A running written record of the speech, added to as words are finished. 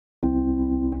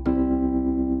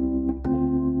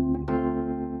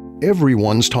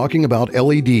Everyone's talking about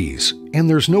LEDs, and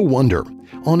there's no wonder.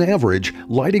 On average,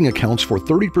 lighting accounts for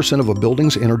 30% of a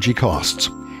building's energy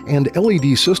costs, and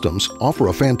LED systems offer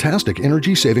a fantastic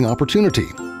energy-saving opportunity.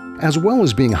 As well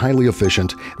as being highly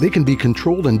efficient, they can be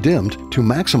controlled and dimmed to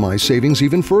maximize savings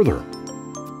even further.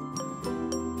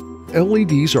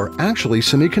 LEDs are actually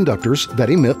semiconductors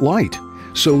that emit light.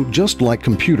 So just like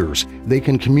computers, they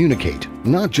can communicate,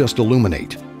 not just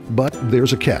illuminate. But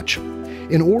there's a catch.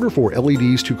 In order for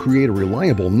LEDs to create a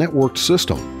reliable networked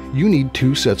system, you need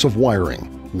two sets of wiring,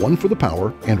 one for the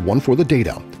power and one for the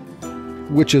data,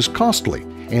 which is costly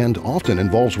and often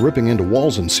involves ripping into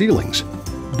walls and ceilings.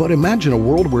 But imagine a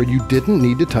world where you didn't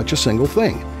need to touch a single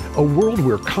thing. A world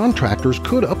where contractors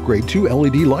could upgrade to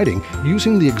LED lighting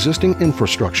using the existing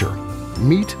infrastructure.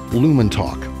 Meet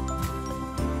Lumentalk,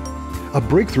 a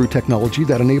breakthrough technology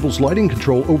that enables lighting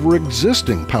control over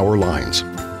existing power lines.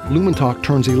 Lumentalk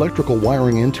turns electrical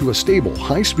wiring into a stable,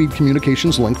 high-speed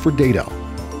communications link for data.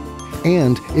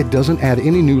 And it doesn't add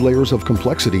any new layers of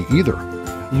complexity either.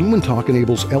 Lumentalk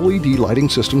enables LED lighting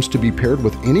systems to be paired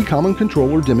with any common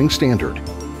controller dimming standard.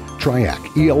 Triac,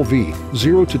 ELV,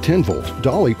 0 to 10 volt,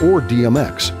 DALI, or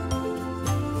DMX.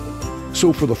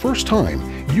 So for the first time,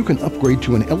 you can upgrade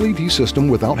to an LED system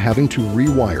without having to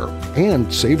rewire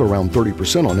and save around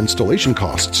 30% on installation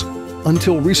costs.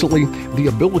 Until recently, the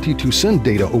ability to send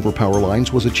data over power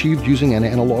lines was achieved using an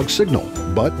analog signal,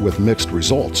 but with mixed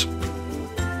results.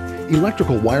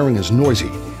 Electrical wiring is noisy,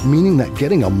 meaning that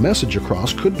getting a message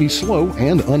across could be slow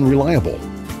and unreliable.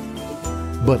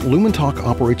 But Lumentalk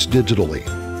operates digitally,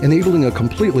 enabling a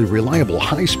completely reliable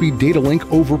high-speed data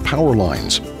link over power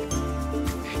lines.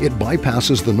 It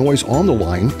bypasses the noise on the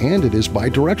line and it is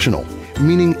bidirectional,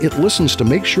 meaning it listens to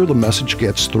make sure the message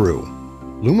gets through.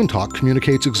 Lumentalk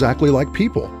communicates exactly like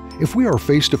people. If we are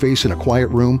face-to-face in a quiet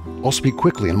room, I'll speak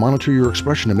quickly and monitor your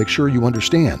expression to make sure you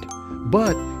understand.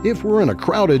 But if we're in a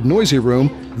crowded, noisy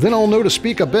room, then I'll know to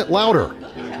speak a bit louder.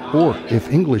 Or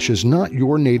if English is not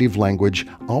your native language,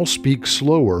 I'll speak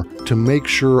slower to make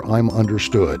sure I'm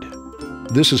understood.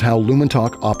 This is how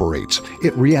Lumentalk operates.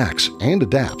 It reacts and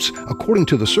adapts according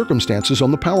to the circumstances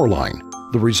on the power line.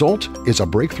 The result is a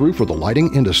breakthrough for the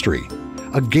lighting industry.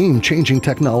 A game-changing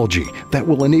technology that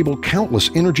will enable countless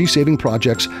energy-saving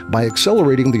projects by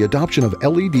accelerating the adoption of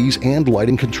LEDs and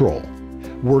lighting control.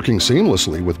 Working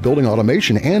seamlessly with building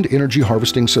automation and energy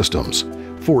harvesting systems.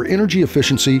 For energy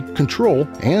efficiency, control,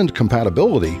 and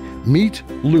compatibility, meet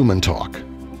Lumentalk.